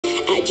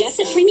At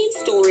Jessup Premium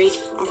Storage,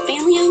 our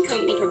family-owned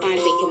company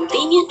provides a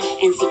convenient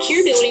and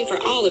secure building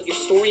for all of your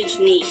storage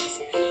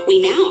needs.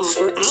 We now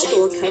offer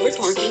outdoor covered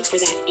parking for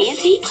that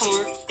antique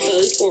car,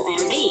 boat, or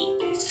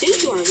RV. Due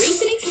to our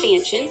recent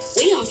expansion,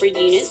 we offer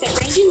units that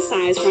range in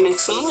size from as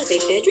small as a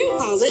bedroom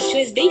closet to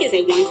as big as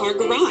a one-car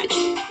garage.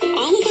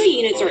 All of our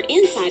units are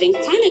inside and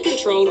climate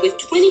controlled with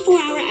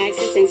 24-hour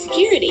access and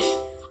security.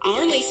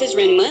 Our leases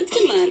run month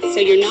to month, so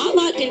you're not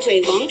locked into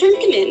a long-term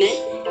commitment,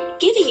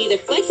 giving you the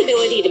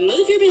flexibility to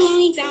move your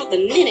belongings out the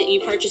minute you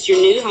purchase your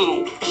new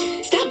home.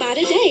 Stop by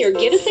today or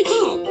give us a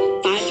call,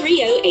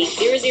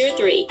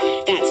 530-8003.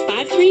 That's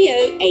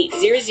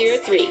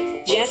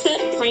 530-8003. Jessup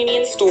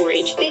Premium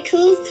Storage. Be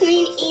cool,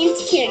 clean, and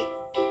secure.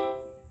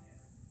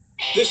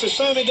 This is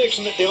Sammy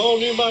Dixon at the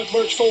all-new Mike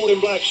Birch Ford in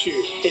Blackshear.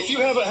 If you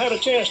haven't had a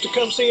chance to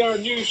come see our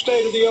new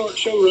state-of-the-art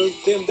showroom,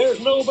 then there's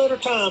no better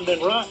time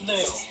than right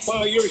now.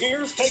 While you're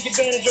here, take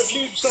advantage of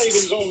huge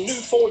savings on new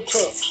Ford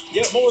trucks.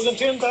 Get more than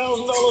 $10,000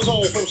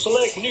 off from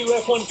select new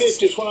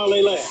F-150s while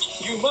they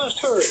last. You must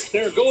hurry.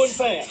 They're going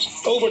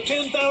fast. Over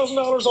 $10,000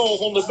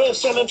 off on the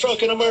best-selling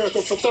truck in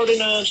America for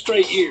 39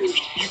 straight years.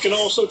 You can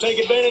also take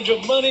advantage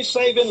of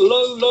money-saving,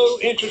 low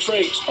interest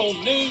rates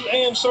on new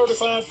and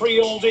certified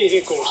pre-owned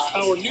vehicles.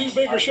 Our new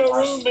bigger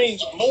showroom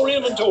means more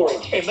inventory,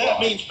 and that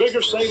means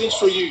bigger savings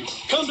for you.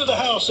 Come to the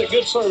house at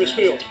Good Service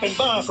Bill and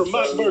buy from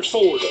Mike Birch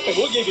Ford, and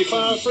we'll give you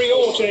 5 free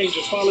oil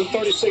changes following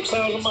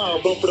 36,000-mile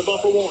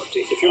bumper-to-bumper warranty.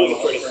 If you're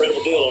looking for an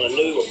incredible deal on a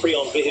new or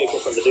pre-owned vehicle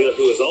from the dealer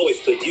who has always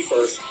put you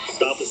first,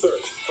 stop the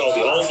search. Call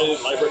the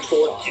all-new Mike Birch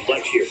Ford in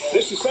Blackshear.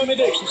 This is Sammy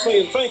Dixon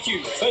saying thank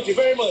you. Thank you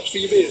very much for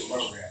your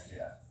business.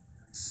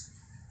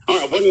 All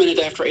right, 1 minute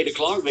after 8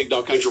 o'clock, Big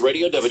Dog Country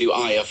Radio,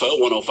 WIFO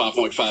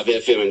 105.5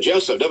 FM in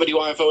Jessup,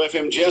 WIFO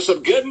FM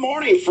Jessup. Good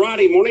morning,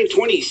 Friday morning,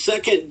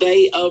 22nd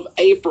day of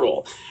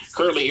April.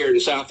 Currently here in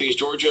Southeast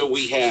Georgia,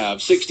 we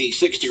have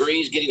 66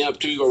 degrees, getting up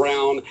to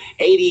around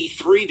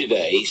 83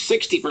 today,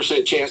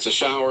 60% chance of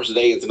showers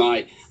today and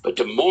tonight. But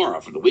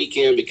tomorrow, for the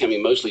weekend,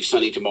 becoming mostly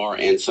sunny tomorrow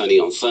and sunny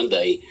on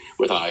Sunday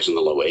with highs in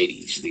the low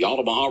 80s. The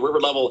Omaha River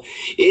level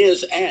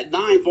is at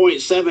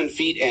 9.7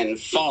 feet and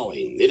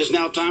falling. It is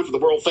now time for the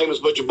world-famous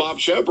Butch and Bob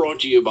Show, brought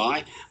to you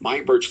by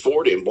Mike Birch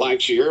Ford in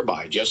Blackshear,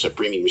 by Jessup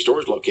Premium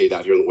Stores, located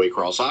out here on the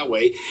Waycross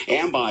Highway,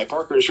 and by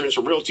Parker Insurance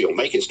and Realty on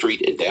Macon Street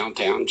in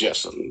downtown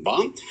Jessup.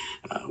 Bob,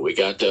 we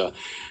got a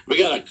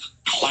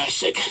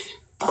classic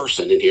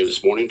person in here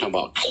this morning talking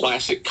about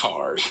classic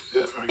cars.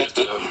 Yeah, I got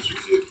the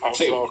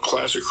all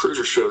classic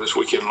cruiser show this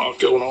weekend. A lot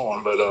going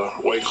on, but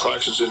Wade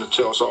Claxton's in to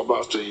tell us all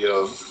about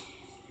the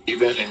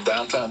event in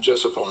downtown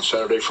Jessup on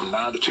Saturday from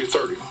 9 to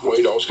 2:30.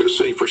 Wade, always good to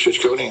see you. Appreciate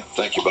you coming in.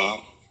 Thank you,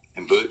 Bob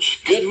and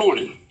Butch. Good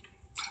morning.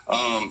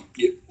 I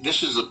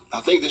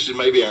think this is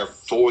maybe our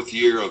 4th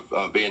year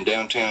of being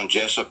downtown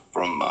Jessup,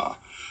 from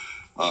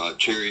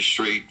Cherry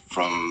Street,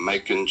 from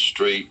Macon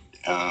Street,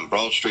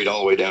 Broad Street,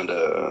 all the way down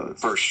to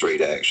First Street,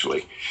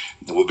 actually.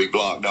 We'll be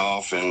blocked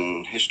off,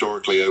 and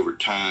historically over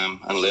time,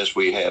 unless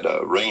we had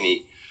a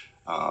rainy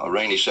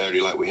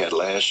Saturday like we had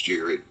last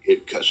year,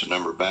 it cuts the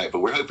number back. But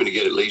we're hoping to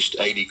get at least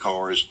 80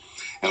 cars,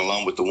 and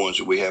along with the ones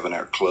that we have in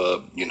our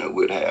club,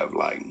 we'd have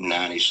like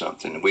 90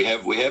 something. We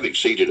have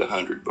exceeded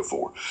 100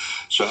 before.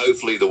 So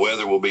hopefully the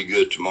weather will be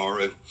good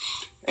tomorrow,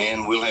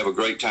 and we'll have a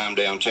great time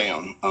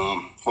downtown.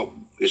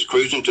 It's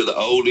Cruising to the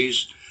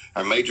Oldies.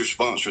 Our major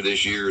sponsor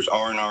this year is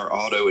R&R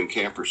Auto and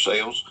Camper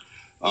Sales.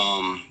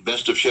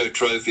 Best of Show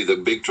trophy, the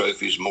big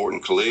trophy, is Morton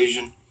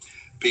Collision.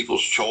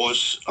 People's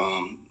Choice,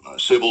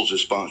 Sybil's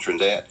is sponsoring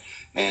that.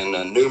 And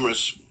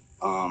numerous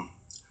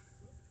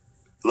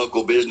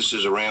local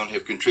businesses around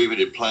have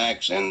contributed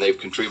plaques, and they've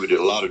contributed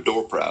a lot of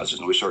door prizes,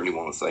 and we certainly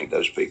want to thank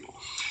those people.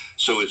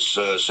 So it's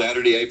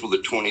Saturday, April the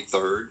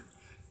 23rd.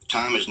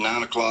 Time is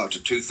 9 o'clock to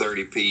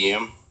 2:30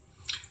 p.m.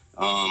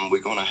 We're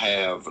going to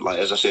have, like,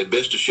 as I said,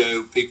 Best of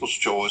Show, People's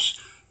Choice,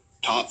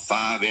 Top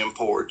 5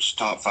 Imports,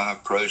 Top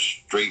 5 Pro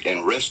Street,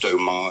 and Resto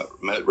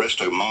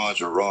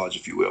Mods, or rods,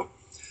 if you will.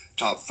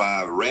 Top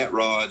 5 Rat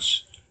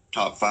Rods,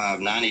 Top 5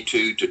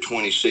 92 to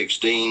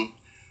 2016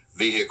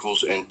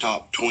 vehicles, and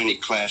Top 20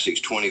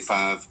 Classics,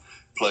 25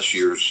 plus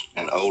years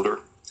and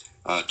older.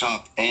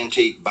 Top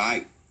Antique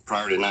Bike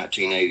prior to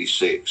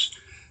 1986.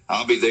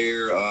 I'll be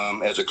there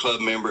as a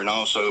club member, and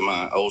also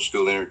my old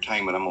school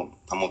entertainment. I'm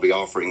gonna be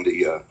offering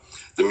the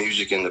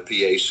music and the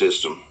PA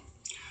system.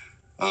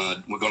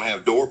 We're gonna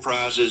have door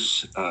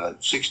prizes,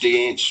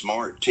 60-inch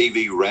smart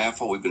TV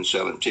raffle. We've been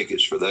selling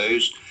tickets for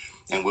those,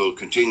 and we'll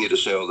continue to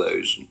sell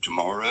those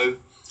tomorrow.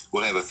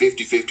 We'll have a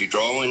 50-50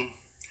 drawing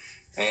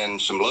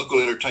and some local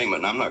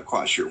entertainment. And I'm not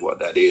quite sure what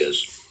that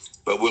is,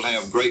 but we'll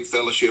have great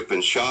fellowship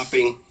and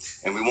shopping,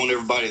 and we want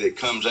everybody that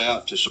comes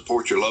out to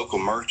support your local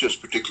merchants,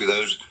 particularly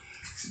those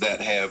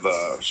that have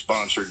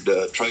sponsored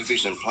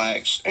trophies and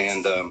plaques,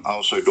 and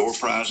also door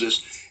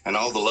prizes, and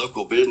all the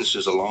local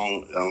businesses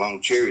along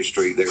Cherry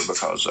Street there,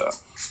 because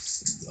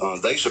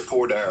they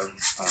support our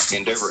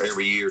endeavor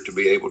every year to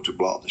be able to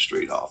block the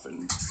street off.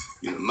 And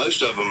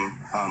most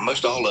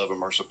all of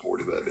them are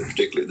supportive of it,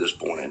 particularly at this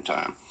point in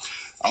time.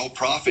 All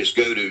profits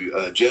go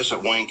to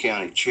Jessup Wayne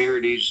County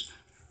charities,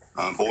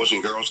 Boys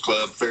and Girls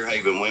Club,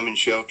 Fairhaven Women's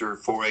Shelter,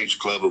 4-H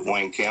Club of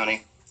Wayne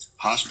County,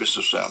 Hospice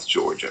of South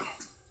Georgia.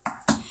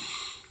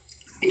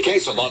 Okay,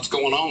 so lots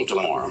going on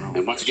tomorrow.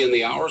 And once again,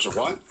 the hours are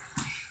what?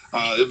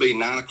 It'll be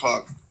 9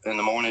 o'clock in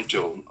the morning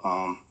till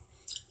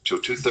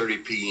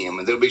 2:30 p.m.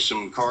 And there'll be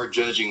some card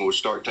judging will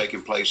start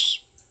taking place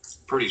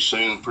pretty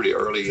soon, pretty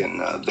early, and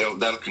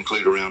that'll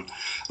conclude around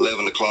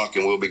 11 o'clock,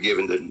 and we'll be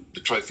giving the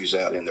trophies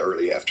out in the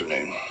early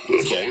afternoon.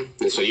 Okay,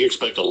 and so you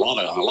expect a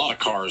lot of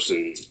cars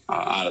and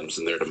items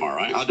in there tomorrow,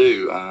 right? I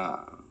do.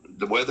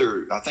 The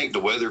weather, I think the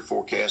weather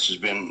forecast has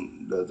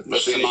been the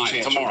percentage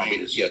chance tomorrow. of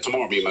rain is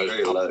Tomorrow will be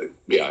very low.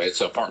 Yeah,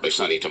 it's partly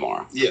sunny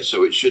tomorrow. Yeah,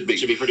 so it should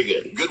be pretty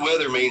good. Good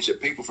weather means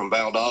that people from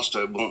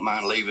Valdosta won't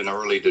mind leaving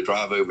early to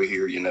drive over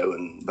here,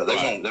 but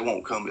they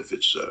won't come if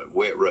it's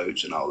wet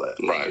roads and all that.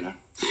 Right. You know?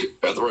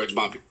 The roads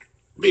might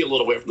be a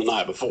little wet from the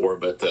night before,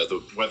 but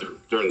the weather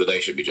during the day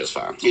should be just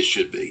fine. It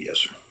should be, yes,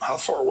 sir. How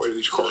far away do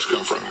these cars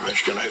come from? You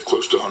mentioned you're going to have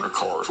close to 100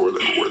 cars. Where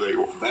they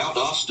were.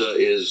 Valdosta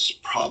is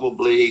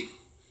probably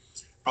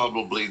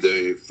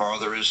the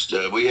farthest.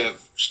 We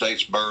have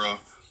Statesboro.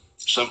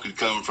 Some could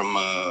come from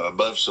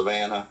above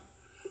Savannah.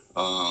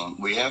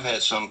 We have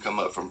had some come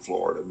up from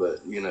Florida,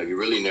 but you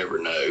really never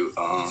know.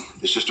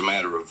 It's just a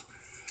matter of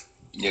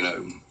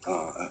who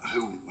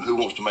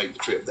wants to make the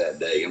trip that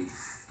day, and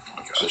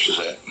such as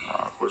that.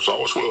 It's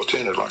always well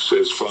attended. Like I said,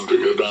 it's fun to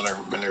go down there.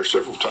 I've been there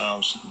several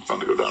times. Fun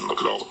to go down and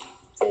look at all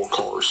the old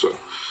cars. So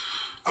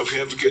hope you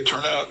have a good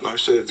turnout. Like I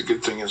said, the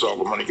good thing is all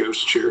the money goes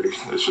to charity.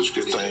 This is a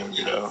good thing,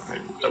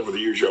 and over the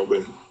years, y'all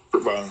been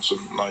providing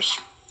some nice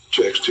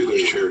checks to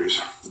those charities.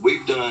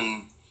 We've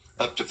done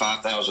up to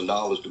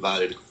 $5,000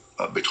 divided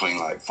between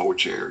like 4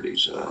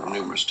 charities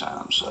numerous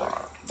times.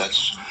 So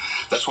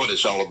that's what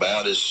it's all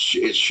about. It's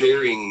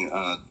sharing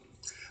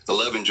the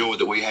love and joy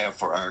that we have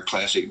for our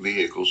classic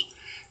vehicles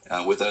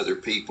with other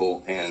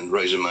people and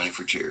raising money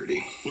for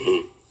charity.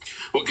 Mm-hmm.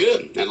 Well,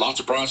 good. And lots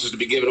of prizes to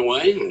be given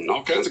away and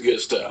all kinds of good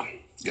stuff.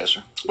 Yes,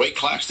 sir. Wade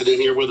Claxton in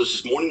here with us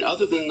this morning.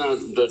 Other than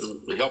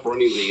the help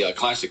running the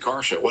Classic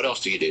Car Show, what else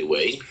do you do,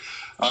 Wade?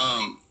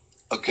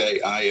 Okay,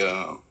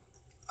 I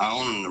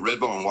own Red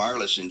Barn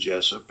Wireless in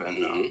Jessup,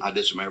 and I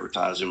did some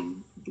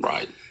advertising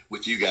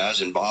with you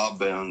guys and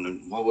Bob,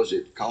 and what was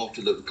it, Call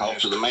to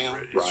the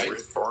Man? Right.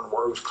 Red Barn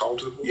Wireless Call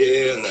to the Man.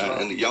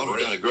 Yeah, and y'all have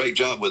done a great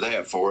job with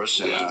that for us,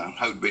 and I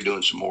hope to be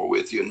doing some more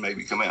with you and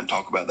maybe come out and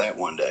talk about that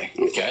one day.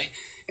 Okay.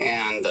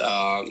 And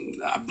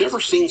I've never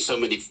seen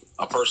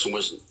a person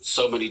with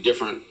so many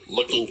different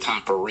looking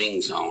type of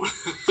rings on.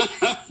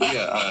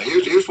 Yeah,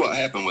 here's what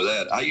happened with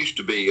that. I used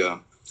to be,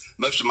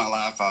 most of my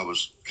life I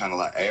was kind of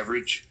like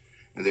average.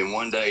 And then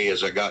one day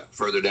as I got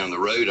further down the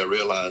road, I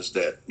realized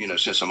that,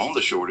 since I'm on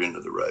the short end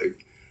of the road,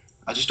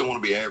 I just don't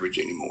want to be average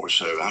anymore.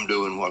 So I'm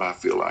doing what I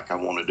feel like I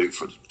want to do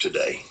for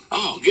today.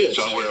 Oh, good.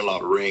 So I wear a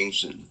lot of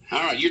rings. And all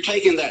right, you're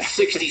taking that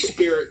 60s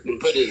spirit and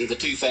put it into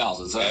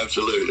 2000s. Huh?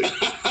 Absolutely.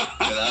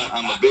 And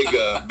I'm a big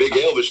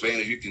Elvis fan,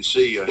 as you can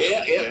see. Big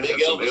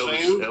Elvis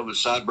fan. Elvis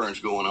sideburns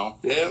going on.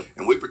 Yeah.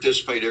 And we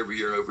participate every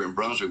year over in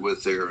Brunswick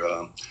with their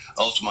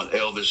Ultimate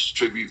Elvis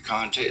Tribute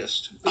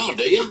Contest. Oh,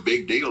 do you? It's a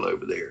big deal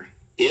over there.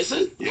 Is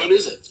it? Yeah. What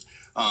is it?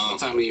 What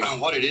time of year?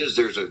 What it is,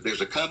 there's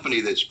a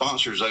company that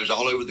sponsors those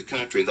all over the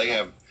country. They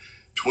have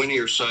 20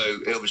 or so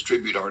Elvis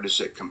tribute artists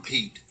that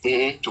compete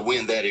to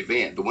win that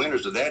event. The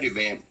winners of that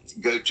event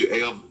go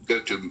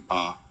to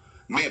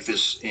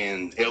Memphis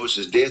in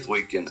Elvis's death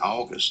week in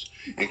August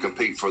and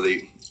compete for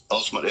the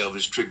Ultimate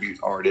Elvis Tribute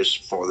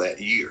Artist for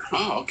that year.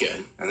 Oh,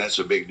 okay. And that's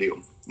a big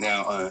deal.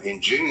 Now,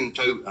 in June,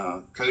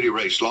 Cody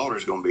Ray Slaughter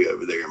is going to be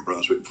over there in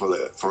Brunswick for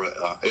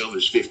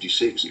Elvis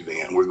 56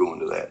 event. We're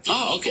going to that.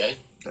 Oh, okay.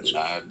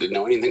 I didn't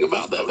know anything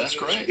about that. That's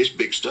great. It's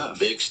big stuff.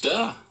 Big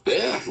stuff.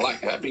 Yeah,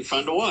 that'd be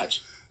fun to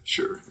watch.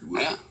 Sure.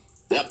 Yeah.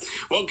 Yep.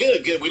 Well,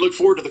 good. We look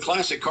forward to the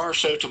Classic Car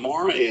Show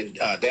tomorrow in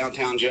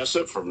downtown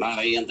Jessup from 9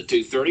 a.m. to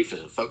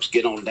 2:30. Folks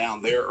get on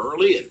down there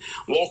early and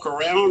walk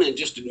around and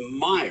just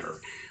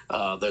admire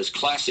those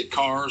classic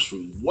cars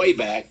from way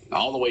back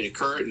all the way to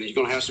current. And you're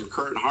going to have some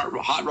current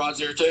hot rods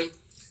there too?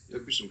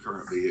 There'll be some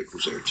current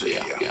vehicles there too.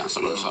 Yeah,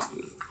 some of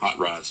those hot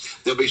rods.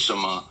 There'll be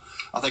some,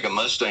 I think, a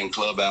Mustang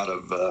club out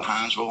of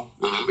Hinesville.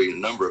 There'll be a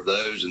number of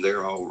those, and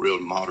they're all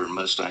real modern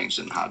Mustangs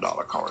and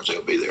high-dollar cars.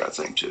 They'll be there, I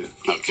think, too.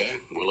 Okay,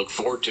 we'll look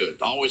forward to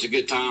it. Always a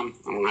good time.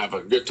 I'm going to have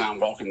a good time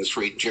walking the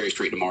street, Cherry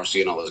Street tomorrow,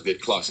 seeing all those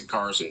good classic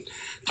cars and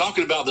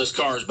talking about those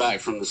cars back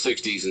from the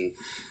 60s and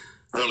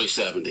early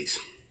 70s.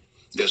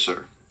 Yes,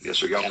 sir. Yes,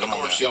 sir. And, of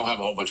course, y'all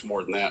have a whole bunch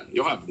more than that.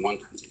 You'll have one.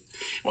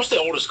 What's the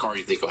oldest car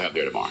you think you'll have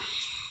there tomorrow?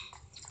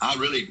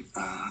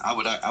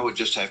 I would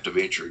just have to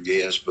venture a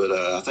guess, but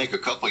I think a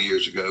couple of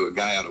years ago, a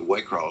guy out of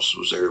Waycross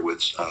was there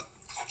with a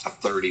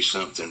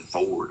 30-something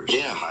Ford or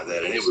something like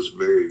that, and it was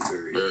very,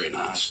 very, very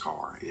nice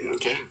car. Yeah.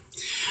 Okay.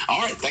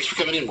 All right. Thanks for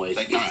coming in, Wade.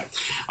 Thank you.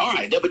 All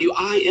right.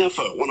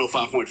 WIFO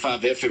 105.5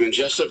 FM in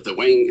Jessup,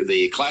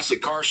 the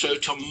Classic Car Show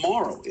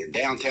tomorrow in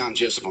downtown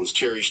Jessup on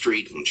Cherry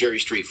Street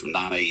from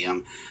 9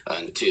 a.m.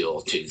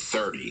 until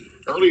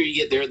 2:30. Earlier you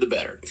get there, the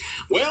better.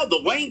 Well,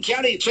 the Wayne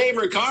County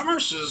Chamber of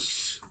Commerce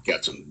has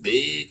got some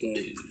big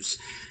news.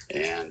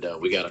 And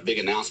we got a big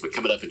announcement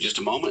coming up in just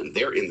a moment. And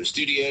they're in the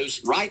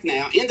studios right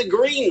now in the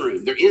green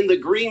room. They're in the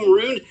green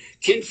room.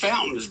 Ken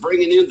Fountain is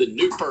bringing in the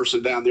new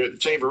person down there at the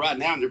chamber right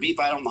now, and they're beat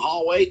out on the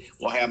hallway.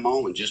 We'll have them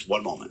on in just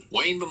one moment.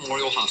 Wayne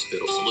Memorial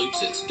Hospital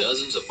salutes its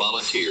dozens of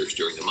volunteers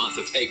during the month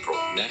of April,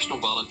 National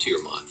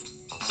Volunteer Month.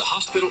 The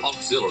hospital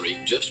auxiliary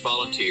just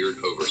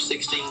volunteered over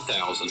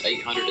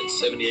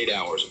 16,878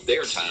 hours of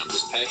their time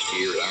this past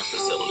year at our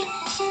facility.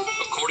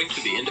 According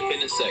to the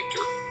independent sector,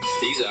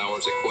 these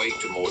hours equate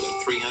to more than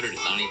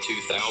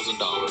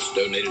 $392,000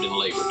 donated in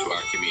labor to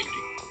our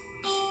community.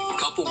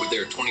 Coupled with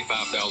their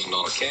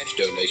 $25,000 cash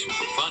donation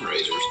from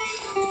fundraisers,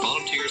 the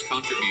volunteers'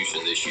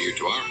 contribution this year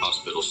to our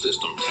hospital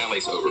system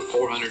tallies over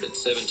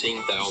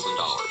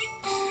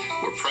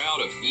 $417,000. We're proud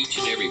of each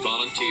and every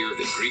volunteer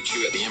that greets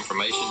you at the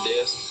information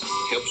desk,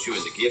 helps you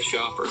in the gift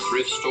shop or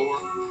thrift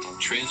store,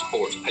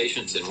 transports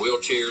patients in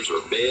wheelchairs or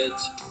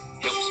beds,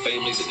 helps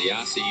families in the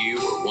ICU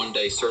or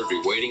one-day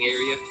surgery waiting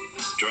area,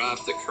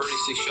 drives the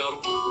courtesy shuttle,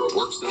 or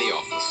works in the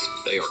office.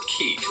 They are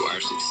key to our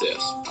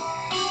success.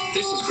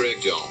 This is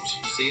Greg Jones,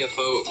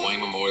 CFO of Wayne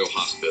Memorial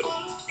Hospital.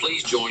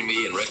 Please join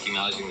me in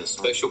recognizing this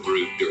special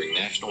group during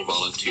National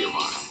Volunteer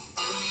Month.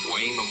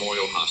 Wayne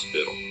Memorial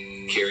Hospital,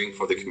 caring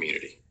for the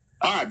community.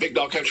 All right, Big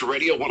Dog Country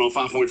Radio,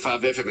 105.5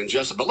 FM in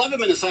Jessup. 11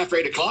 minutes after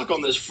 8 o'clock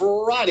on this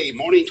Friday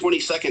morning,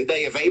 22nd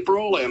day of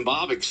April. And,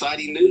 Bob,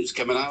 exciting news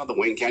coming out of the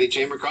Wayne County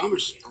Chamber of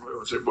Commerce.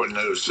 Well, as everybody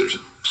knows, there's a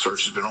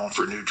search has been on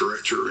for a new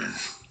director, and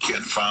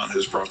Ken Fountain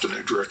has brought the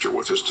new director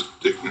with us to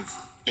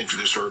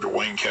introduce her to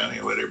Wayne County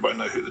and let everybody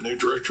know who the new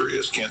director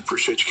is. Ken,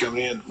 appreciate you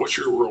coming in. What's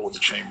your role with the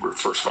Chamber,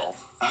 first of all?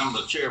 I'm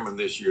the chairman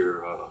this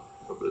year of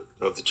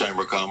the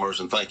Chamber of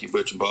Commerce, and thank you,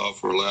 Butch and Bob,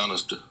 for allowing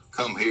us to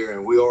come here.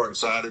 And we are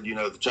excited. You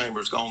know, the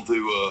Chamber's gone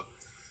through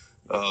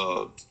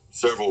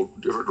several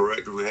different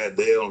directors. We had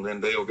Dale, and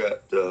then Dale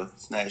got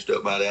snatched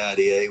up by the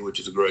IDA, which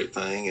is a great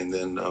thing. And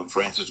then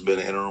Francis has been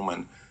interim,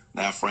 and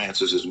now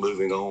Francis is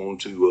moving on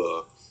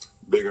to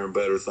bigger and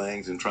better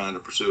things and trying to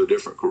pursue a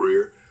different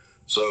career.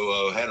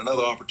 So had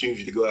another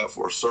opportunity to go out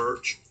for a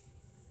search,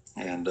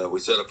 and we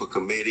set up a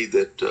committee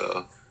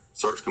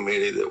search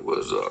committee that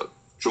was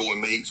Joy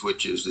Meeks,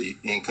 which is the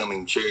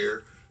incoming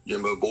chair,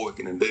 Jimbo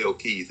Boykin, and Dale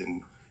Keith.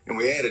 And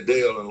we added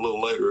Dale, and a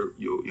little later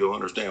you'll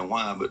understand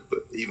why, but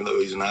even though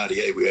he's an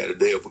IDA, we added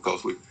Dale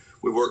because we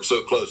work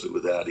so closely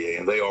with the IDA,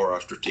 and they are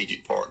our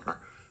strategic partner.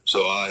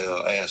 So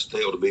I asked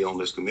Dale to be on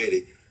this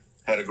committee.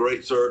 Had a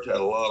great search, had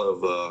a lot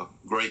of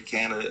great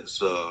candidates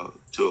to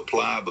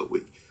apply, but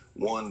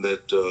one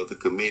that the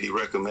committee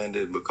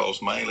recommended because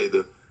mainly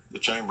the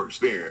chamber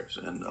experience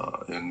and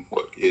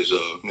what is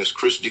Miss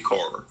Christy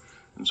Carter.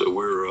 And so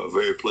we're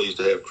very pleased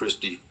to have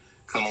Christy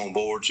come on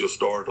board. She'll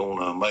start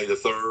on May the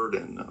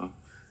 3rd,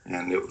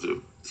 and it was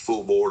a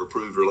full board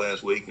approved her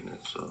last week, and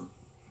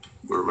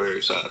we're very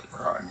excited.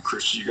 All right, and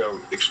Chris, you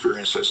got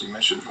experience, as you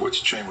mentioned, with the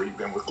Chamber. You've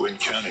been with Glenn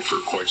County for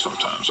quite some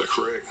time. Is that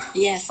correct?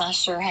 Yes, I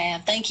sure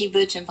have. Thank you,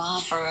 Butch and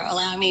Bob, for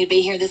allowing me to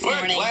be here this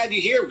morning. We're glad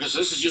you're here because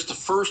this is just the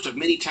first of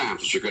many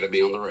times that you're going to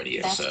be on the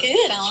radio. That's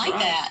good. I like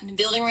that. And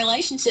building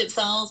relationships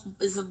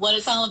is what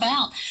it's all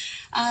about.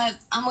 I'm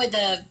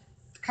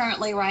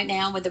currently right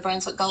now with the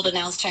Brunswick Golden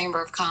Isles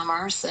Chamber of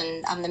Commerce,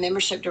 and I'm the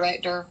membership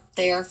director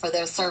there for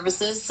their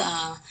services.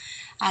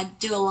 I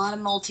do a lot of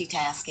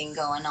multitasking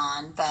going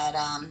on, but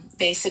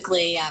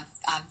basically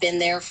I've been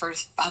there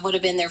I would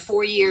have been there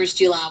 4 years,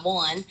 July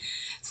 1,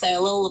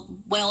 so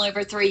well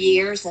over 3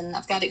 years, and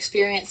I've got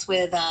experience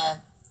with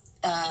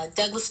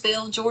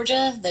Douglasville,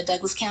 Georgia, the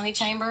Douglas County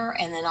Chamber,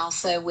 and then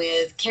also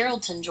with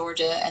Carrollton,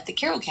 Georgia at the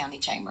Carroll County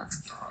Chamber.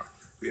 All right.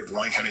 We have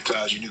Wayne County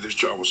ties. You knew this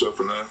job was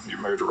open. You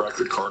married to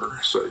Rackley Carter,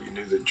 so you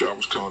knew that job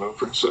was coming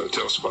open. So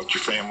tell us about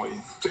your family,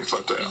 things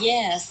like that.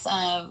 Yes,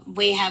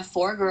 we have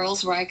 4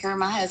 girls. Riker,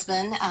 my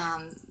husband,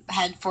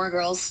 had 4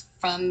 girls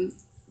from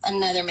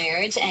another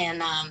marriage,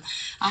 and I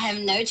have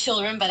no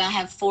children, but I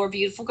have 4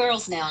 beautiful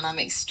girls now, and I'm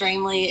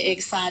extremely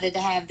excited to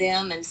have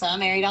them, and so I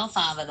married all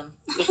 5 of them.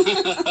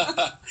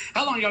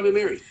 How long y'all been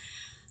married?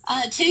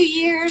 2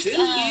 years. 2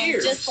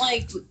 years. Just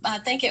like, I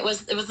think it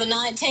was the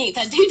 19th.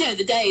 I do know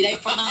the date,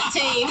 April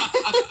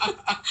 19th.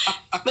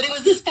 But it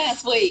was this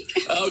past week.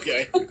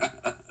 Okay.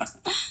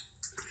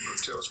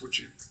 Tell us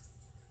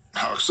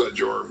how excited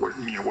you are. What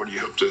do you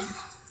hope to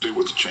do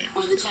with the chamber?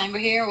 With the chamber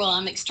here, well,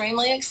 I'm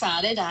extremely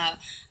excited.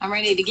 I'm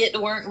ready to get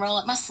to work and roll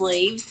up my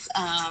sleeves,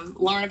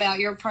 learn about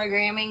your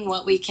programming,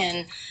 what we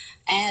can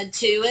add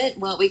to it,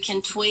 what we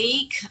can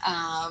tweak,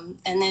 and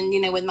then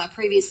with my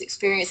previous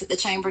experience at the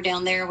chamber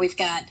down there, I've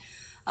got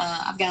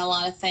a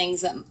lot of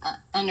things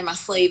under my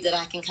sleeve that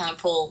I can kind of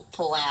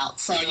pull out.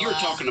 So now, you were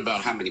talking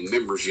about how many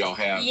members y'all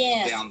have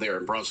down there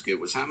in Brunswick. It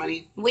was how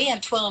many? We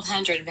have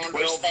 1,200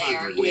 members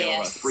there. We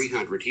have about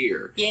 300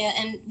 here. Yeah,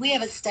 and we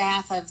have a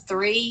staff of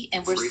 3,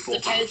 and we're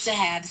supposed to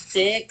have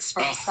 6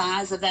 for the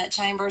size of that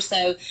chamber.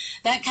 So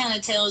that kind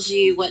of tells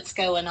you what's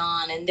going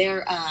on, and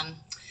they're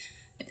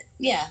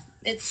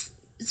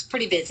it's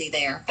pretty busy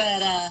there,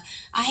 but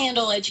I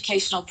handle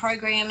educational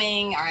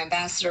programming, our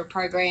ambassador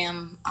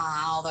program,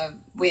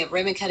 we have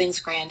ribbon cuttings,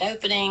 grand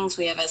openings,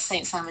 we have a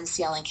St. Simon's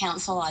Yelling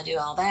Council, I do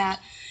all that,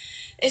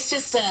 It's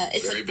just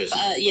Very busy.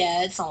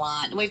 Yeah, it's a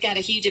lot. We've got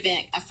a huge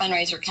event, a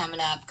fundraiser coming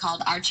up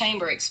called Our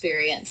Chamber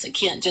Experience. And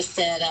Kent just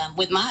said,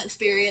 with my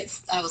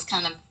experience, I was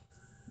kind of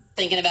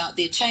thinking about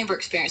the chamber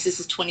experience. This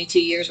is 22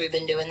 years we've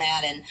been doing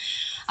that, and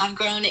I've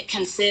grown it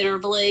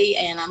considerably,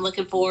 and I'm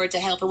looking forward to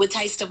helping with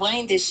Taste of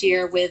Wayne this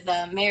year with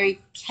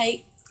Mary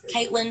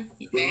Caitlin.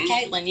 Mary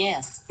Caitlin,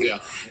 yes. Yeah.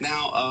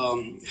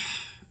 Now,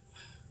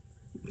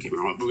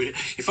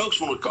 if folks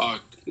want to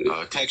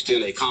text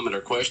in a comment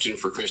or question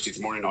for Christy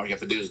this morning, all you have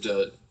to do is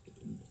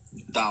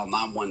dial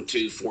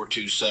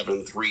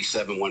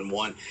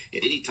 912-427-3711 at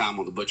any time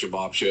on the Butch and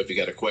Bob Show. If you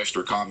got a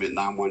question or comment,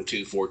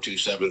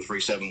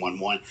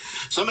 912-427-3711.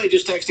 Somebody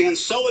just texted in,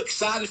 so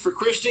excited for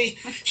Christy.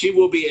 She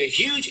will be a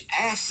huge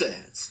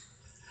assets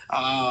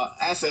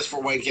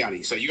for Wayne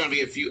County. So you're going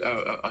to be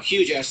a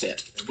huge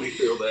asset. And we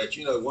feel that,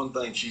 one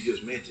thing she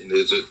just mentioned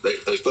is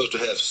that they're supposed to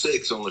have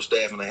 6 on the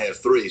staff and they have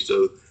 3.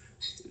 So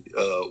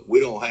we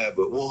don't have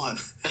but 1,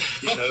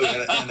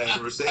 and a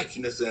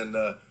receptionist.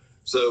 And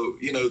so,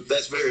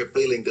 that's very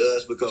appealing to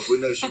us because we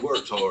know she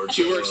works hard.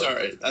 She works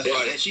hard. That's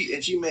right. And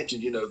she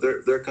mentioned,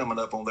 they're coming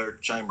up on their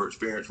chamber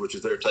experience, which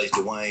is their Taste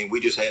of Wayne. We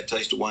just had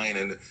Taste of Wayne,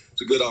 and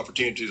it's a good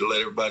opportunity to let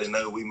everybody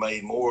know we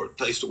made more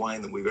Taste of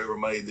Wayne than we've ever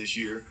made this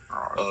year.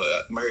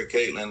 Mary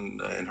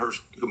Caitlin and her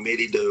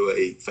committee do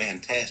a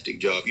fantastic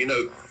job.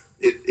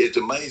 It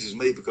amazes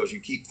me because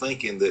you keep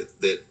thinking that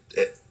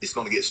it's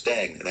going to get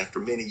stagnant. After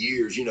many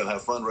years, how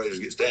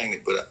fundraisers get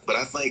stagnant. But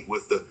I think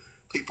with the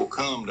people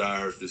come to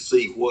ours to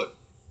see what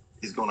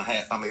is going to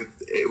happen. I mean,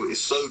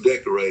 it's so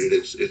decorated.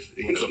 It's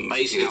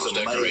amazing. It's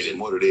amazing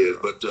what it is.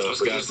 But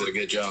those guys did a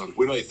good job.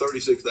 We made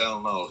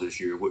 $36,000 this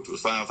year, which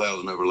was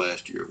 $5,000 over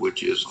last year,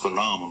 which is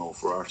phenomenal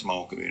for our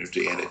small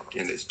community, and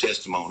it's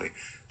testimony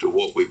to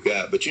what we've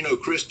got. But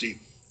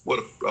Christy,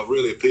 what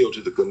really appealed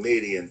to the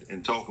committee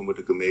and talking with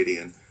the committee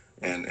and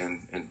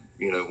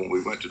when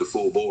we went to the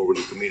full board with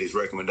the committee's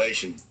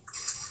recommendation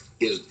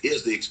is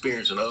the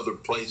experience in other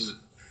places,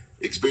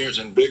 experience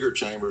in bigger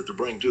chambers to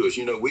bring to us.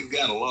 We've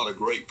got a lot of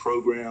great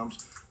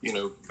programs,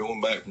 going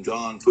back from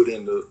John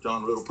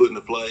Riddle put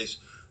into place,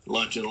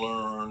 lunch and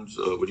learns.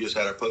 We just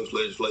had our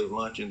post-legislative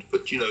luncheons,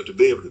 but, to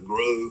be able to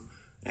grow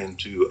and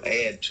to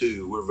add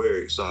to, we're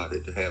very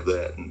excited to have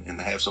that and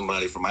to have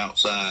somebody from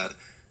outside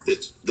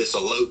that's a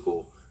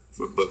local,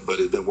 but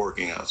has been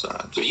working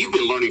outside. So you've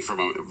been learning from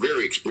a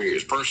very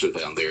experienced person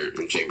down there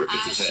in chamber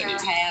business. I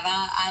sure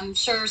have. I'm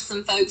sure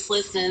some folks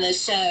listening to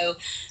this show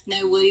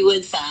know Woody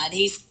Woodside.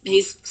 He's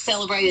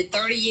celebrated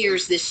 30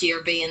 years this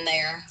year being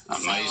there.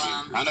 Amazing.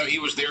 So, I know he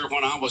was there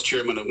when I was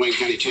chairman of Wayne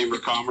County Chamber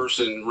of Commerce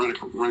and run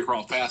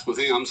across paths with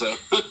him. So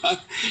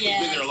he's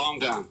been there a long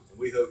time.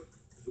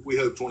 We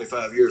hope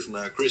 25 years from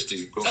now,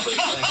 Christy's going to say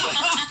the same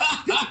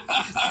thing.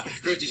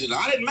 Christy said,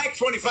 I didn't make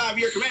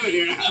 25-year commitment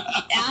here.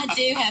 I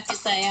do have to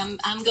say,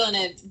 I'm going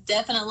to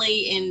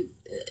definitely,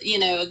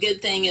 a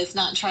good thing is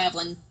not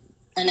traveling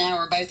an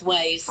hour both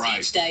ways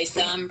each day.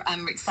 So yeah.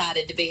 I'm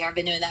excited to be here. I've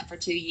been doing that for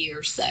 2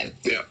 years. So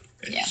yeah.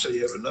 And you say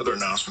you have another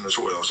announcement as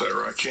well. Is that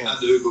right, Ken? I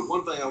do, but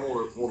one thing I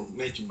want to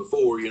mention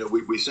before,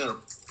 we sent a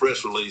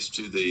press release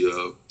to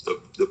the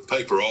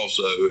paper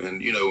also,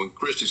 and and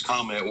Christy's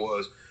comment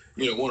was,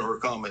 one of her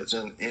comments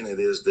in it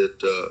is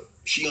that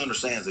she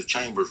understands the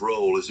chamber's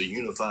role as a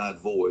unified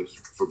voice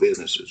for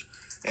businesses.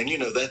 And,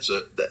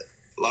 that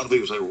a lot of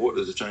people say, well, what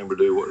does the chamber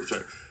do? What does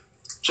the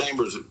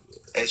chamber's,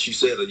 as she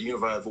said, a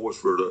unified voice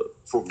for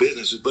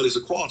businesses, but it's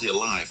a quality of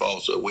life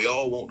also. We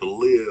all want to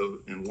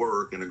live and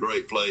work in a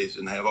great place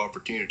and have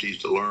opportunities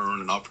to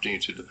learn and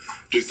opportunities to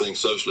do things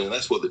socially. And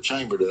that's what the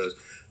chamber does.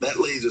 That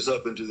leads us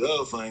up into the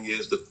other thing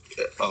is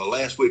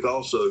last week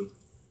also,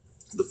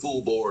 the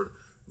full board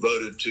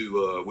voted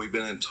to, we've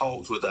been in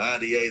talks with the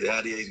IDA. The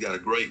IDA's got a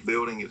great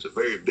building. It's a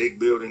very big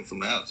building. From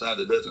the outside,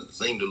 it doesn't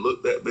seem to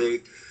look that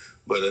big,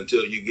 but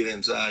until you get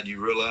inside, you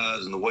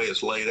realize, and the way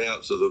it's laid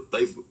out. So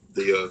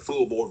the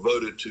full board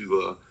voted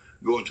to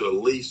go into a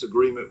lease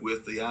agreement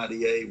with the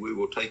IDA. We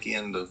will take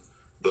in the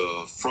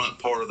front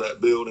part of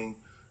that building.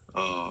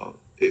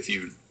 If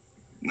you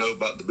know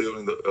about the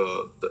building,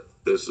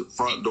 there's the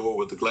front door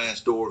with the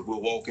glass doors.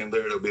 We'll walk in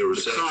there. There'll be a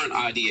reception. The current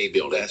IDA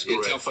building. That's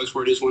correct. Tell folks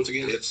where it is once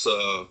again. It's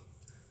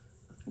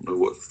I don't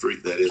know what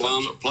street that is.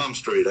 Plum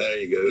Street. There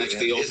you go. Next to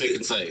the old Pick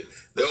and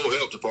Save. The old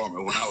health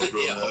department when I was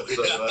growing up.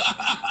 So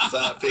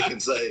side Pick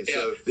and Save. Yeah,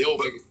 so the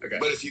old okay.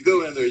 But if you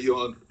go in there,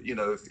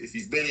 if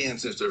you've been in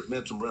since there's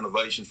been some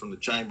renovation from the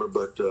chamber,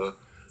 but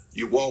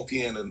you walk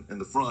in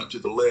and the front to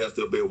the left,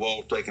 there'll be a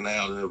wall taken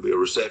out and there'll be a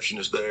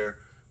receptionist there.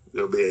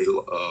 There'll be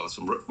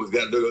we've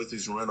got to go through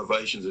some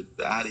renovations.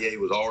 The IDA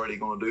was already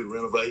going to do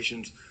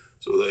renovations,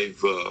 so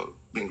they've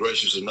been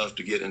gracious enough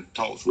to get in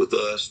talks with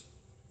us,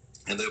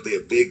 and there'll be a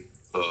big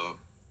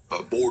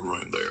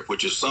boardroom there,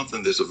 which is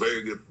something that's a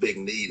very good big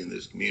need in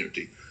this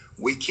community.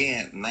 we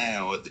can't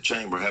now at the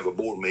chamber have a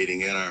board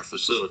meeting at our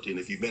facility. And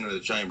if you've been in the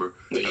chamber,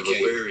 No, have you a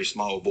can't. very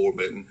small board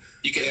meeting.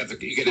 You can have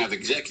the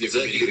executive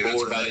committee. That's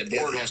board, about it.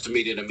 Board has to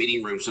meet in a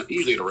meeting room,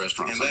 usually at a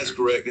restaurant. And that's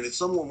correct. And if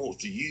someone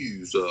wants to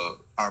use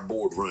our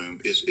boardroom,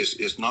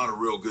 it's not a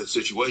real good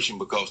situation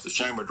because the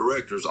chamber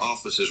director's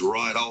office is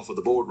right off of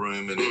the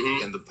boardroom and,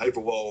 and the paper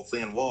wall,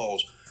 thin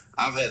walls.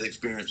 I've had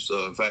experience.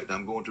 In fact,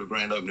 I'm going to a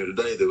grand opening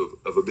today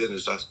of a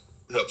business I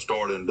helped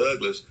start in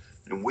Douglas,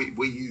 and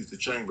we used the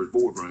chamber's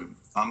boardroom.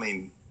 I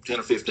mean, 10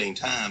 or 15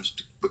 times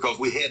because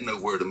we had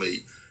nowhere to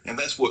meet. And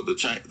that's what the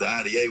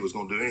IDA was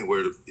going to do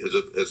anywhere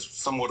as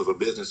somewhat of a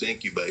business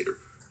incubator.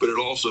 But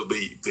it'll also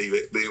be able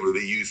to be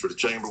used for the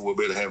chamber. We'll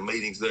be able to have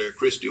meetings there.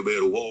 Christy will be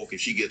able to walk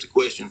if she gets a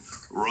question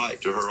right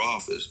to her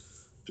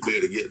office to be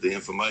able to get the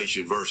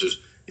information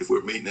versus if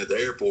we're meeting at the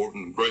airport,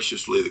 and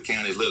graciously the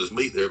county's let us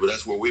meet there, but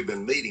that's where we've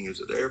been meeting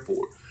is at the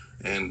airport.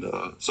 And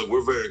so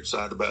we're very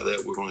excited about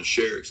that. We're going to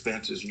share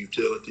expenses,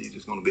 utilities.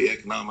 It's going to be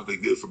economically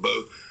good for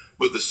both.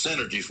 But the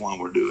synergies while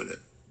we're doing it,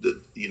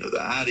 the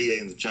IDA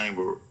and the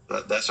chamber,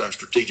 that's our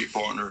strategic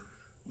partner.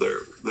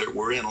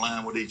 We're in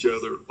line with each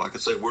other. Like I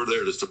said, we're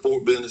there to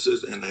support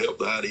businesses and to help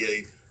the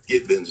IDA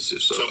get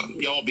businesses. So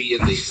y'all be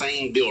in the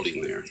same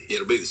building there?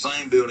 It'll be the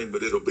same building,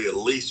 but it'll be a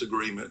lease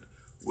agreement.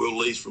 We'll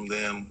lease from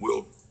them.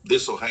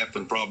 This will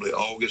happen probably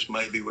August,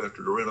 maybe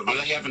after the renovation.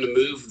 Are they having to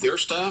move their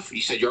stuff?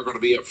 You said you're going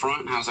to be up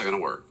front. How's that going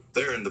to work?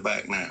 They're in the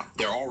back now.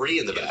 They're already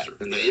in the back,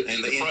 and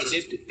the front's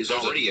empty. It's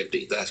already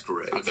empty. That's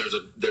correct. Okay.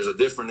 There's a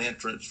different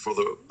entrance for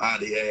the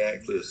IDA,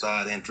 actually a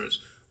side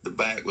entrance. The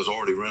back was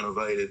already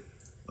renovated.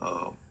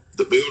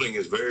 The building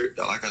is very,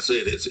 like I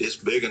said, it's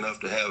big enough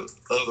to have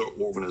other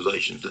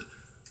organizations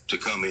to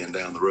come in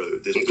down the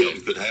road. This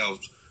building could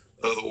house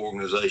other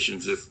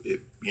organizations if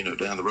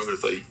down the road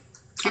if they.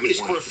 How many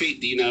square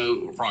feet do you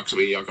know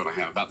approximately y'all going to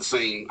have? About the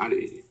same. I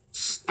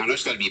know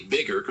it's got to be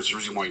bigger because the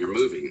reason why you're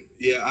moving.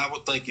 Yeah, I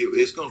would think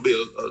it's going to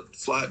be a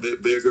slight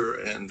bit bigger,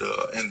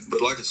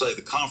 but like I say,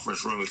 the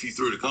conference room. If you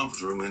threw the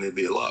conference room in, it'd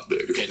be a lot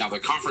bigger. Okay, now the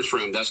conference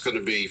room that's going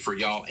to be for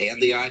y'all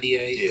and the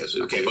IDA. Yes.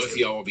 Okay, both of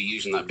y'all will be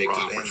using that big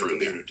conference room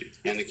there.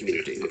 And the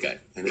community. Okay.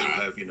 And it'll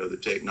have the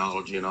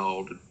technology and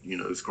all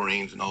the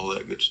screens and all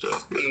that good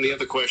stuff. And then the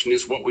other question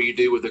is, what will you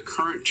do with the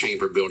current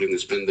chamber building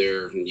that's been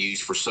there and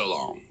used for so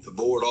long? The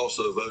board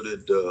also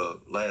voted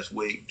last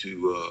week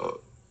to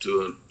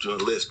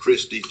enlist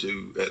Christy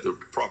at the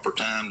proper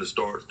time to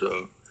start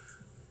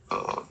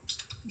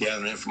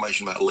gathering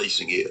information about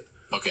leasing it.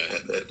 Okay.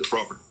 At the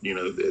proper,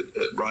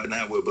 right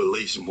now we'll be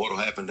leasing. What'll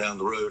happen down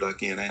the road, I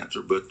can't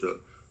answer, but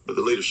the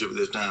leadership at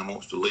this time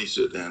wants to lease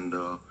it and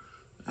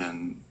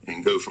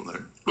go from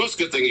there. Well, it's a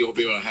good thing you'll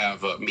be able to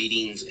have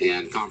meetings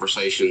and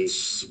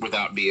conversations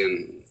without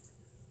being.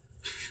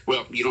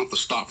 Well, you don't have to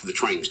stop for the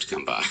trains to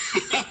come by.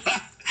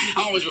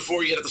 Always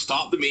before you have to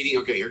stop the meeting.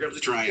 Okay, here comes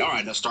the train. All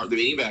right, let's start the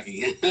meeting back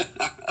again.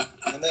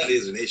 And that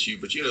is an issue,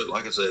 but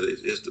like I said,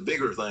 it's the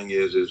bigger thing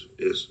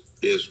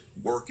is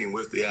working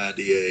with the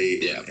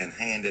IDA and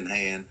hand in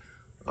hand.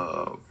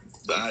 The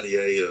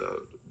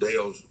IDA,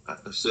 Dale's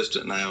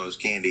assistant now is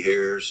Candy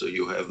Harris, so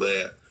you'll have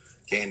that.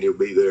 Candy will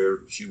be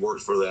there. She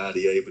works for the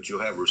IDA, but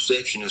you'll have a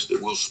receptionist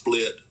that will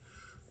split.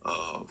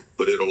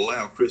 But it'll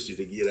allow Christy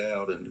to get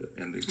out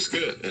and it's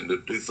good and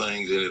to do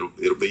things, and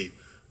it'll be.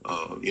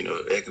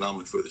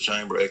 Economic for the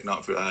chamber,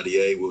 economic for the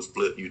IDA. We'll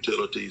split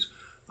utilities.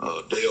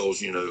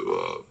 Dale's,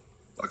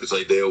 like I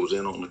say, Dale was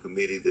in on the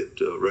committee that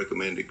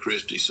recommended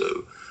Christy,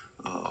 so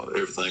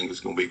everything is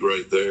going to be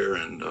great there,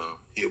 and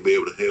he'll be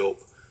able to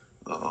help.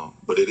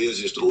 But it is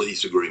just a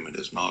lease agreement.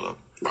 It's not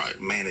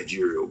a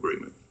managerial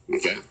agreement.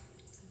 Okay.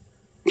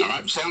 All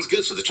right, sounds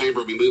good. So the chamber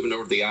will be moving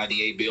over to the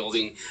IDA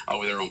building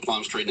over there on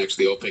Plum Street next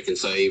to the old Pick and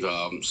Save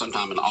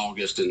sometime in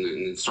August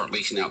and start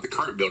leasing out the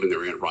current building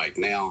they're in right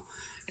now.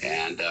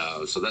 And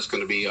so that's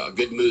going to be a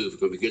good move.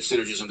 Going to be good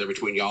synergism there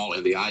between y'all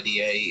and the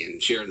IDA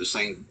and sharing the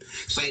same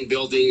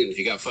building. And if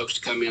you got folks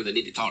to come in that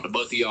need to talk to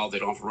both of y'all, they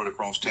don't have to run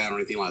across town or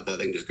anything like that.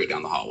 They can just go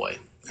down the hallway.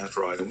 That's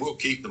right. And we'll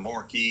keep the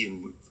marquee,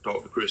 and we've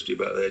talked to Christy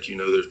about that.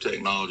 There's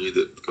technology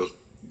that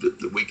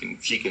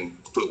she can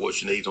put what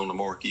she needs on the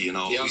marquee and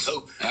all. Yes, we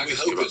hope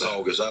it's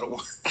August. I don't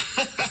want.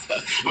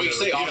 Well, you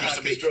say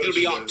August. It'll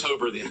be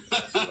October then.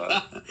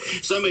 Right.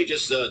 Somebody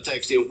just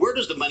texted in. Where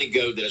does the money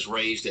go that is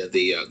raised at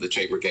the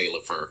Chamber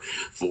Gala for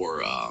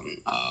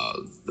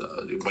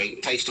the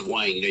Taste of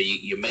Wayne?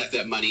 You make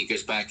that money, it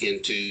goes back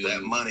into.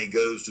 That money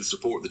goes to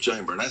support the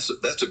chamber, and that's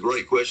a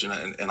great question,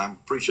 and I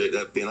appreciate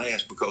that being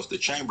asked because the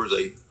chamber is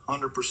a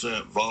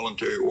 100%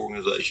 voluntary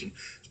organization.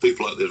 It's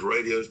people like this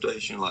radio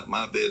station, like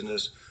my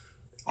business.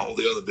 All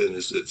the other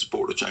businesses that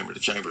support the chamber. The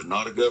chamber is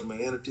not a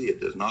government entity. It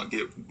does not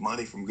get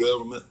money from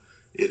government.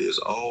 It is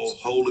all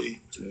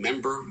wholly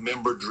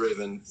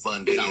member-driven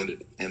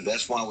funded, and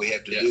that's why we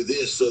have to do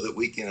this so that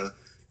we can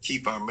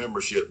keep our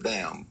membership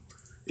down.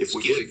 If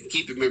we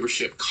keep your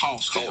membership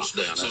costs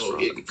down. So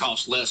it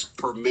costs less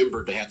per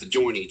member to have to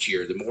join each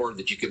year. The more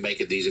that you can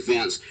make at these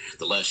events,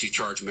 the less you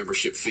charge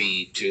membership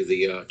fee to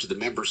the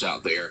members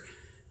out there.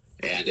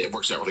 And it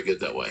works out really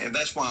good that way. And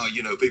that's why,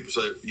 people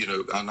say,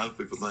 I know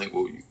people think,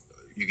 well,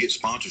 you get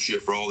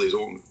sponsorship for all these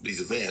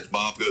events.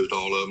 Bob goes to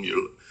all of them.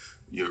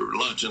 Your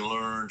lunch and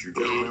learns, your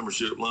general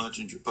membership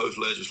luncheons, your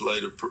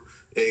post-legislative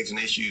eggs and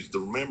issues.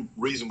 The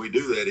reason we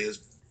do that is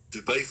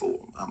to pay for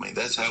them. I mean,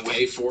 that's how we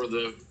pay for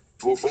the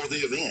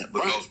event,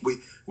 because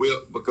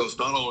because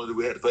not only do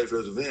we have to pay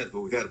for those events,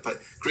 but we got to pay.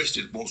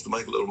 Christy wants to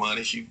make a little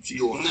money. She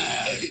wants to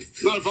pay.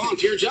 It's not a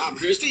volunteer job,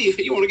 Christy.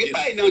 You want to get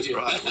paid, don't you?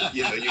 Right.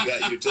 You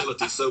got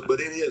utilities. So, but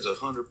it is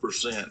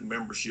 100%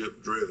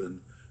 membership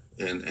driven,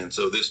 and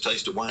so this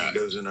Taste of Wayne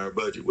goes in our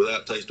budget.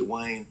 Without Taste of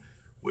Wayne,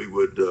 we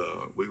would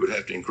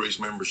have to increase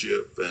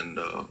membership and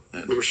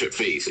membership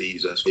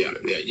fees. That's yeah.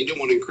 You don't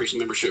want to increase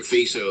membership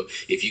fees. So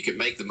if you can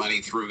make the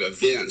money through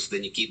events,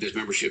 then you keep those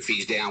membership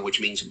fees down,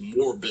 which means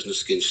more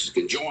businesses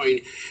can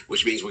join,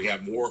 which means we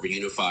have more of a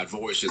unified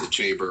voice in the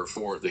chamber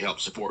to help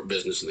support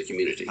business in the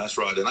community. That's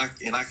right,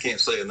 and I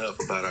can't say enough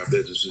about our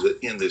businesses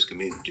in this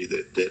community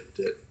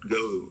that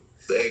go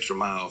the extra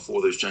mile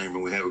for this chamber.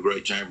 We have a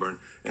great chamber,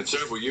 and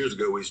several years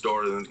ago we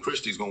started, and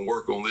Christy's going to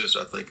work on this,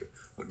 I think,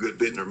 a good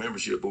bit in her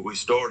membership, but we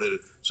started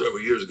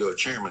several years ago a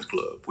chairman's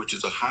club, which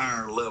is a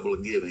higher level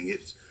of giving.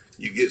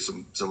 You get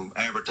some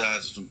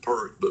advertising, some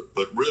perks,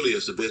 but really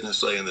it's a business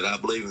saying that I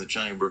believe in the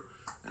chamber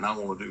and I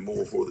want to do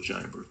more for the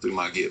chamber through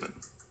my giving.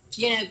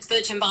 You know,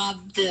 Butch and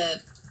Bob,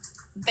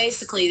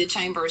 basically the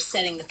chamber is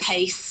setting the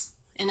pace.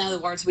 In other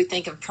words, we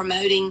think of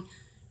promoting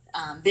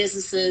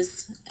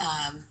businesses.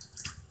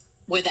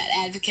 We're that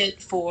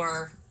advocate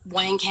for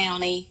Wayne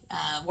County,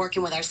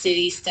 working with our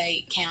city,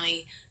 state,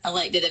 county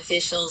elected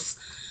officials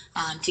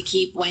to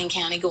keep Wayne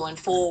County going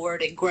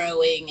forward and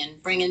growing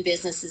and bringing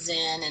businesses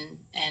in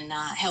and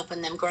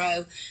helping them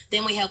grow.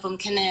 Then we help them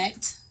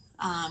connect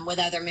with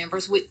other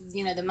members.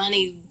 The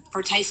money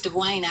for Taste of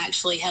Wayne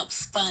actually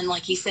helps fund,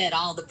 like you said,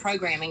 all the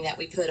programming that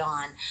we put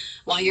on.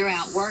 While you're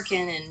out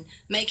working and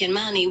making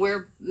money,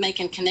 we're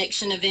making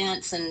connection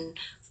events and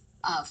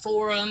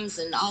forums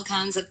and all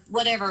kinds of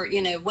whatever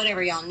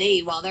y'all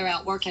need. While they're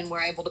out working, we're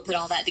able to put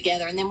all that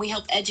together, and then we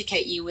help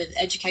educate you with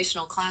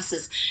educational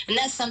classes. And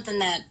that's something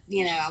that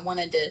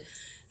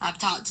I've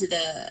talked to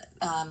the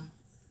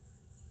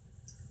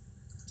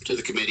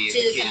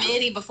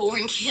committee before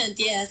in Kent,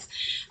 yes,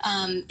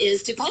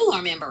 is to poll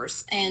our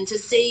members and to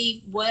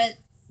see what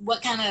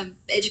kind of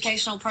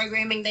educational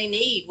programming they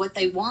need, what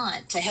they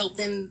want to help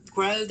them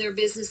grow their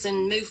business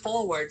and move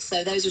forward.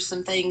 So those are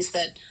some things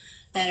that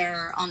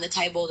are on the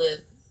table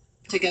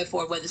to go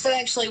forward with. So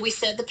actually, we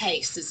set the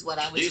pace, is what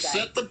I would say. You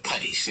set the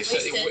pace.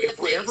 If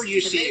wherever you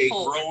see a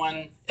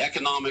growing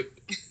economic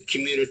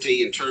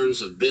community in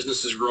terms of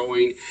businesses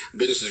growing,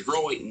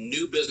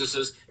 new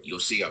businesses, you'll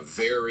see a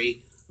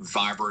very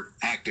vibrant,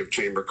 active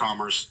chamber of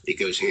commerce. It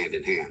goes hand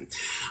in hand.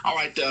 All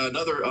right,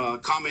 another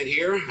comment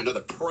here, another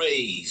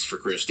praise for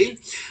Christy.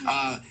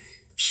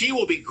 She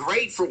will be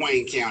great for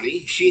Wayne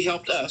County. She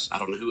helped us. I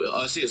don't know who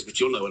us is, but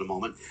you'll know in a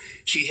moment.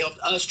 She helped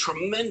us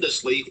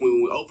tremendously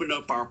when we opened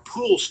up our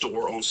pool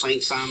store on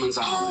St. Simon's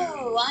Island.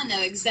 Oh, I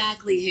know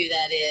exactly who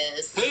that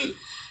is. Who?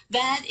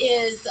 That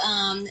is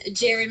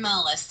Jared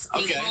Mullis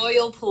with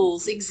Royal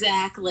Pools,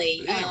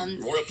 exactly. Yeah,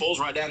 Royal Pools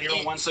right down here on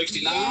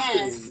 169.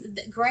 Yes,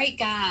 great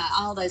guy.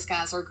 All those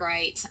guys are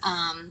great.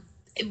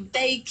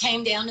 They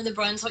came down to the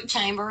Brunswick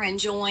Chamber and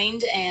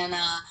joined, and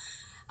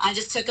I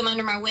just took them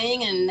under my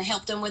wing and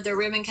helped them with their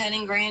ribbon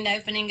cutting, grand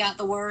opening, got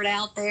the word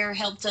out there,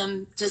 helped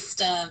them,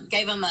 just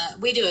gave them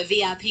we do a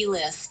VIP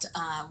list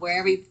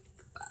where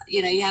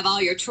you have all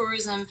your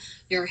tourism,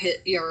 your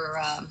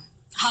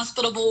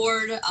hospital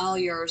board, all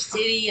your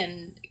city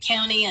and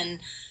county and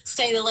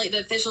state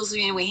elected officials.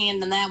 We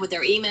hand them that with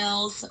their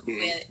emails.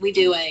 We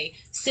do a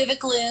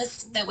civic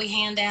list that we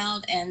hand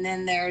out, and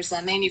then there's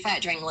a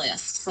manufacturing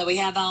list. So we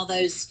have all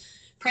those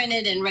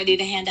printed and ready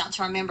to hand out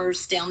to our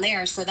members down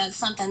there. So that's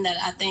something that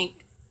I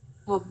think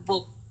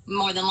we'll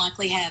more than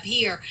likely have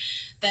here.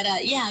 But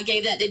I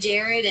gave that to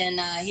Jared, and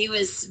he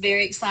was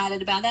very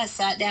excited about that.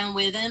 Sat down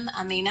with him.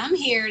 I mean, I'm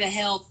here to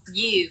help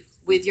you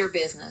with your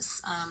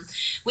business.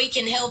 We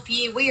can help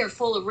you. We are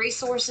full of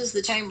resources.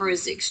 The chamber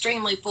is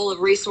extremely full of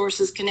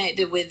resources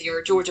connected with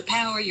your Georgia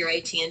Power, your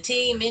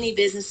AT&T, many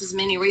businesses,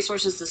 many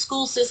resources, the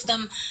school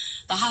system,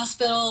 the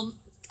hospital.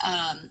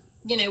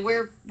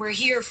 We're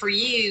here for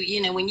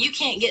you. When you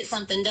can't get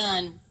something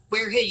done,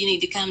 we're who you need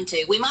to come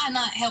to. We might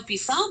not help you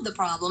solve the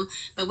problem,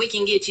 but we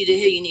can get you to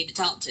who you need to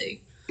talk to.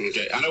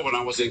 Okay. I know when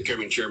I was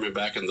incoming chairman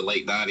back in the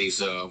late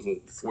 90s,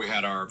 we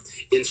had our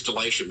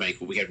installation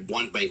banquet. We had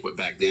one banquet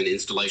back then,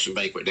 installation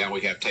banquet. Now we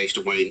have Taste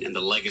of Wayne and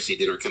the Legacy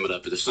Dinner coming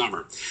up in the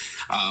summer.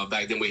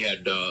 Back then we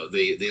had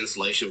the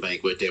installation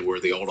banquet where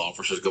the old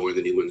officers go in,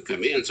 the new ones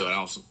come in. So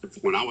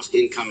when I was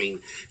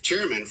incoming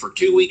chairman for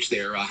 2 weeks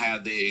there, I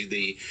had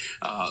the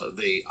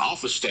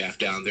office staff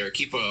down there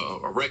keep a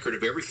record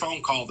of every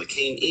phone call that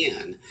came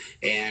in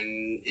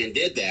and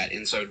did that.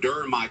 And so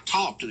during my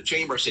talk to the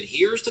chamber, I said,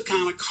 here's the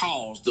kind of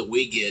calls that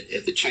we get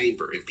at the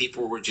chamber, and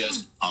people were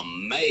just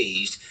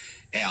amazed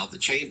how the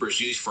chamber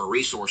is used for a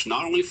resource,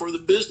 not only for the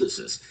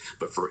businesses,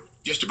 but for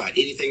just about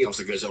anything else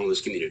that goes on in this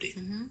community.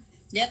 Mm-hmm.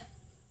 Yep.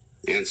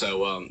 And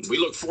so we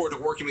look forward to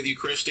working with you,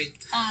 Christy.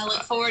 I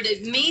look forward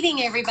to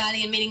meeting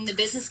everybody and meeting the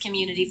business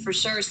community for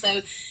sure.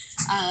 So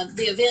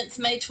the event's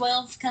May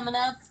 12th coming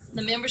up,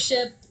 the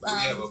membership. We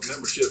have a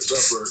membership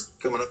supper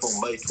coming up on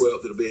May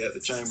 12th. It'll be at the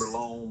Chamber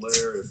Lawn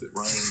there. If it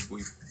rains,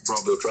 we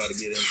probably will try to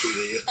get into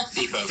the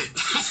depot.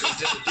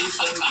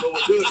 But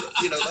we'll do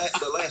it. You know,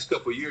 the last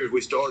couple of years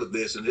we started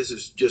this, and this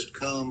is just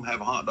come,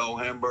 have a hot dog,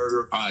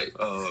 hamburger. Right.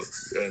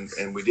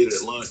 And we did it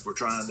at lunch. We're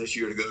trying this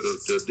year to go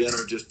to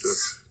dinner just to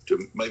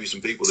maybe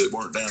some people that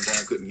weren't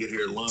downtown couldn't get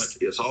here at lunch.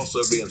 It's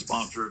also being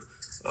sponsored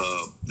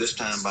this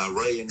time by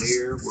Ray and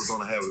Ear. We're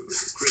going to have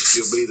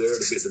Christy will be there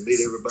to get to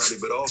meet everybody,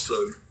 but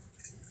also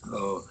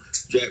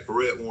Jack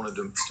Perrette wanted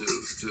to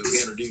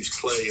introduce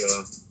Clay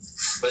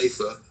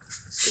Batha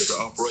as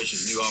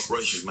the new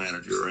operations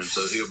manager, and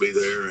so he'll be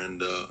there,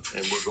 and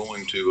we're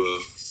going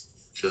to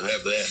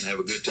have that and have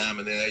a good time.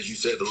 And then, as you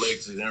said, the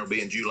legacy dinner will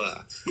be in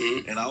July.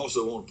 Mm-hmm. And I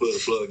also want to put a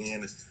plug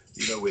in.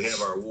 You know, we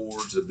have our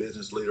awards, the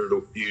Business Leader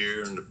of the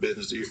Year and the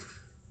Business Year.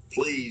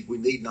 Please, we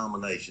need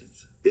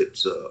nominations.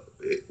 It's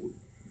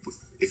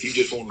if you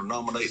just want to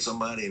nominate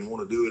somebody and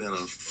want to do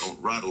it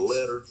write a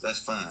letter, that's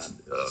fine.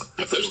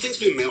 Have those things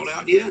been mailed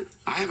out yet?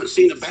 I haven't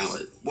seen a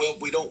ballot. Well,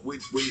 we don't.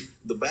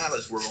 The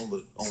ballots were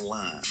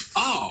online.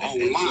 Oh,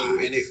 online.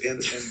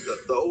 online. So,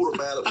 the older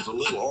ballot was a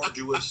little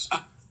arduous,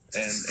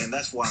 and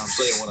that's why I'm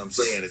saying what I'm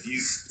saying. If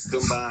you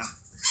come by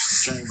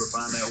the chamber,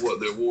 find out what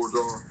the awards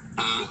are.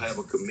 We'll have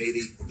a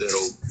committee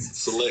that'll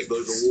select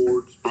those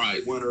awards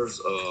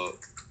winners.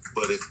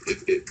 But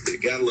if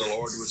it got a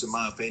little arduous, in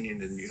my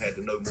opinion, and you had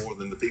to know more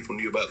than the people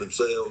knew about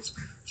themselves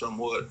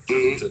somewhat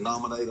to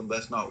nominate them,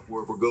 that's not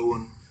where we're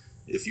going.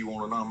 If you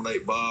want to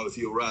nominate Bob, if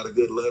you'll write a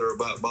good letter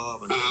about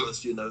Bob and tell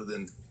us, you know,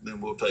 then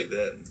we'll take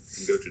that and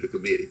go to the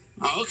committee.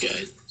 Oh,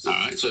 okay. All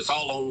right. So it's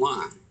all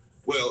online.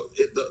 Well,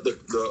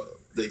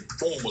 the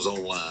form was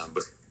online,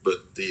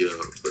 but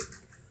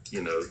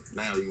you know,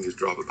 now you can just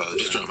drop it by the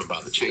chamber. Drop it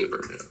by the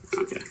chamber.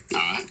 Yeah. Okay. All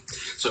right.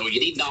 So you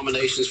need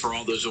nominations for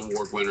all those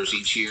award winners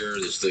each year.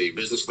 There's the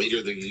Business Leader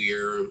of the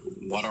Year.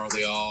 What are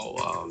they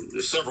all?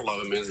 There's several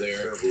of them in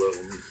there. Several of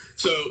them.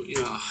 So,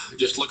 you know,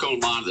 just look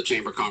online at the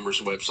Chamber of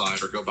Commerce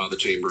website or go by the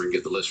chamber and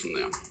get the list from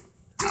them.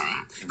 All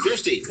right.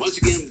 Christy, once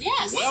again,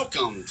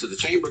 welcome to the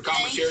Chamber of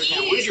Commerce here in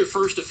town. When's your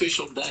first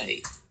official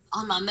day?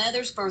 On my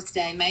mother's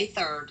birthday, May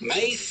 3rd.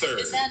 May 3rd.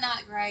 Is that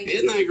not great?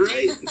 Isn't that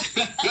great?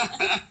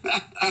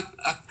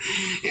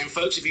 And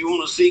folks, if you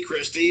want to see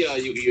Christy,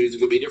 there's going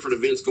to be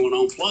different events going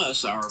on.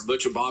 Plus, our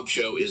Butch and Bob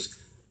Show is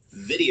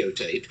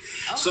videotaped.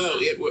 Oh, so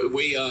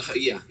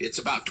it's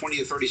about 20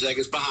 to 30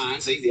 seconds behind.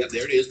 See, yep,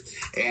 there it is.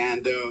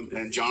 And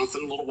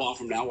Jonathan, a little while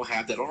from now, will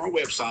have that on our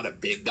website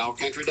at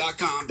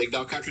bigdogcountry.com.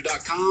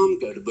 Bigdogcountry.com.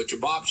 Go to Butch and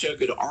Bob Show.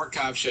 Go to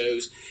archive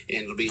shows,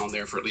 and it'll be on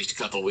there for at least a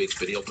couple of weeks.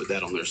 But he'll put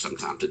that on there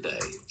sometime today.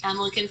 I'm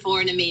looking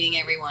forward to meeting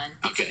everyone.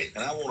 Okay.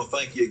 And I want to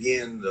thank you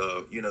again.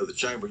 You know, the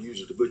chamber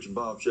uses the Butch and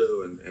Bob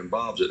Show, and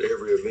Bob's at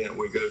every event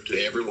we go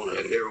to. Everyone.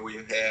 At every we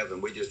have,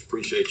 and we just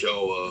appreciate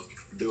y'all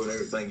doing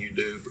everything you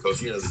do,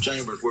 because, you know, the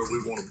chamber is where we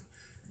want to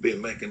be a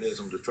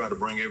mechanism to try to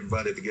bring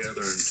everybody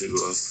together and to,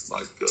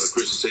 like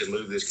Chris said,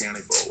 move this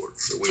county forward.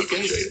 So we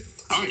appreciate it.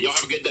 All right, y'all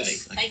have a good day.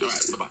 Thank you. All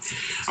right, bye-bye.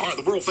 All right,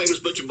 the world famous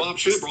Butch and Bob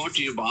Show brought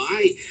to you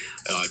by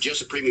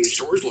Jessup Premium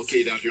Stores,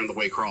 located out here on the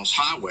Waycross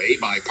Highway,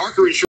 by Parker Insurance.